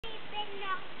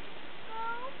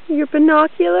Your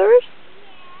binoculars?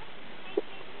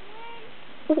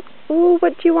 Oh,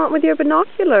 what do you want with your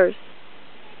binoculars?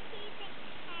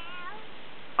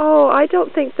 Oh, I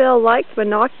don't think they'll like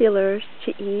binoculars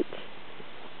to eat.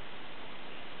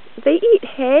 They eat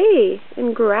hay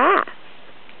and grass.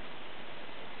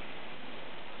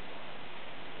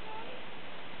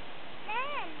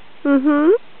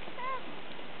 Mm-hmm.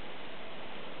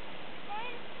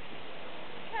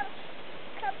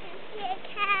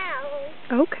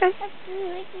 Okay. That's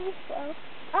beautiful.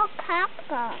 Oh,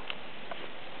 caca.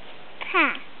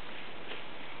 Cat.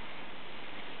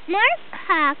 More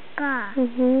caca.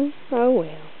 Oh,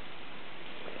 well.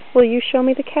 Will you show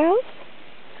me the cows?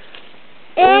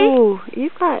 Oh,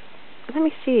 you've got... Let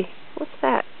me see. What's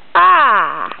that?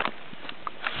 Ah!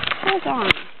 Hold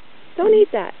on. Don't eat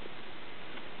that.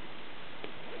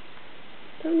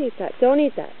 Don't eat that. Don't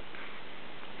eat that.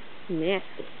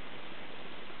 Nasty.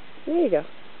 There you go.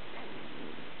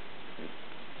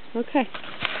 Okay.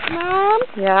 Mom?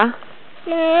 Yeah?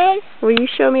 Mom? Will you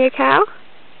show me a cow?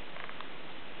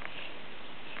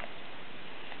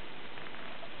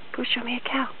 Go show me a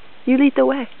cow. You lead the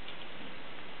way.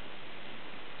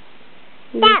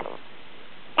 That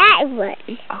one.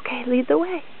 Okay, lead the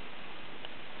way.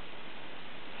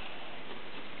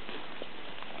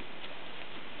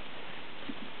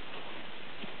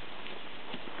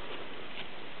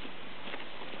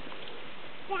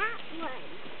 That one.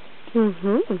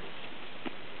 Mm-hmm.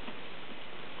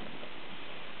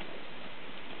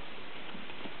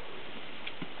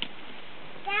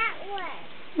 That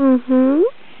one. Mm-hmm.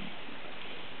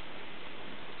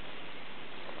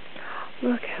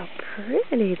 Look how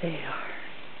pretty they are.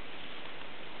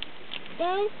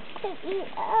 Don't pick me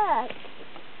up.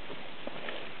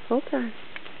 Hold on.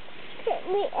 Pick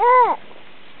me up.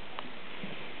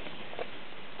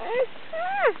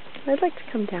 I'd like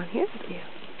to come down here with you.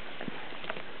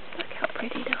 Look how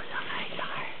pretty those eyes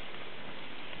are.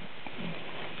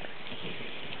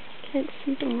 Can't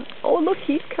see them. Oh, look,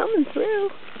 he's coming through.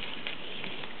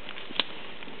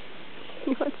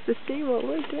 He wants to see what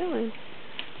we're doing.